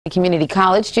Community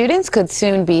college students could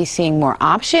soon be seeing more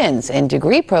options in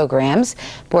degree programs.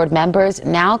 Board members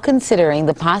now considering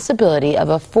the possibility of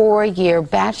a 4-year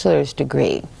bachelor's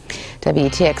degree.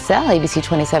 WTXL ABC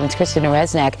 27's Kristen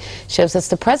Resnick shows us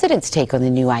the president's take on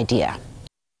the new idea.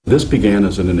 This began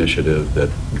as an initiative that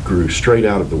grew straight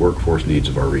out of the workforce needs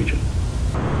of our region.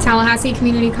 Tallahassee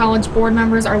Community College board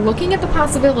members are looking at the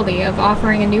possibility of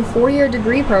offering a new 4-year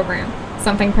degree program,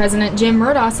 something President Jim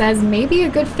Murdaugh says may be a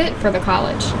good fit for the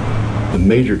college. The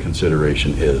major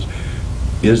consideration is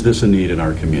this a need in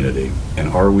our community, and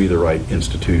are we the right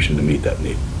institution to meet that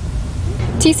need?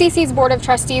 TCC's Board of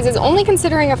Trustees is only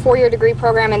considering a 4-year degree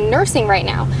program in nursing right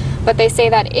now, but they say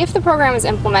that if the program is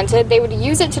implemented, they would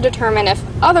use it to determine if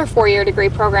other 4-year degree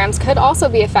programs could also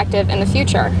be effective in the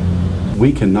future.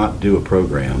 We cannot do a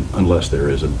program unless there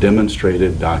is a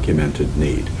demonstrated, documented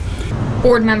need.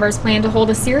 Board members plan to hold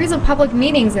a series of public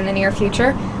meetings in the near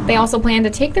future. They also plan to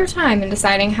take their time in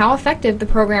deciding how effective the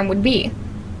program would be.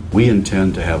 We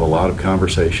intend to have a lot of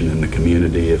conversation in the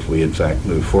community if we in fact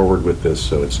move forward with this,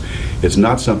 so it's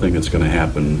not something that's going to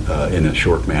happen in a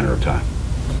short manner of time.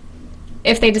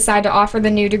 If they decide to offer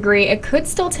the new degree, it could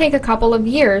still take a couple of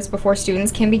years before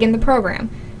students can begin the program.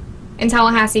 In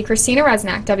Tallahassee, Christina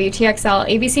Resnick, WTXL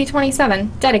ABC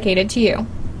 27, dedicated to you.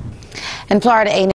 In Florida,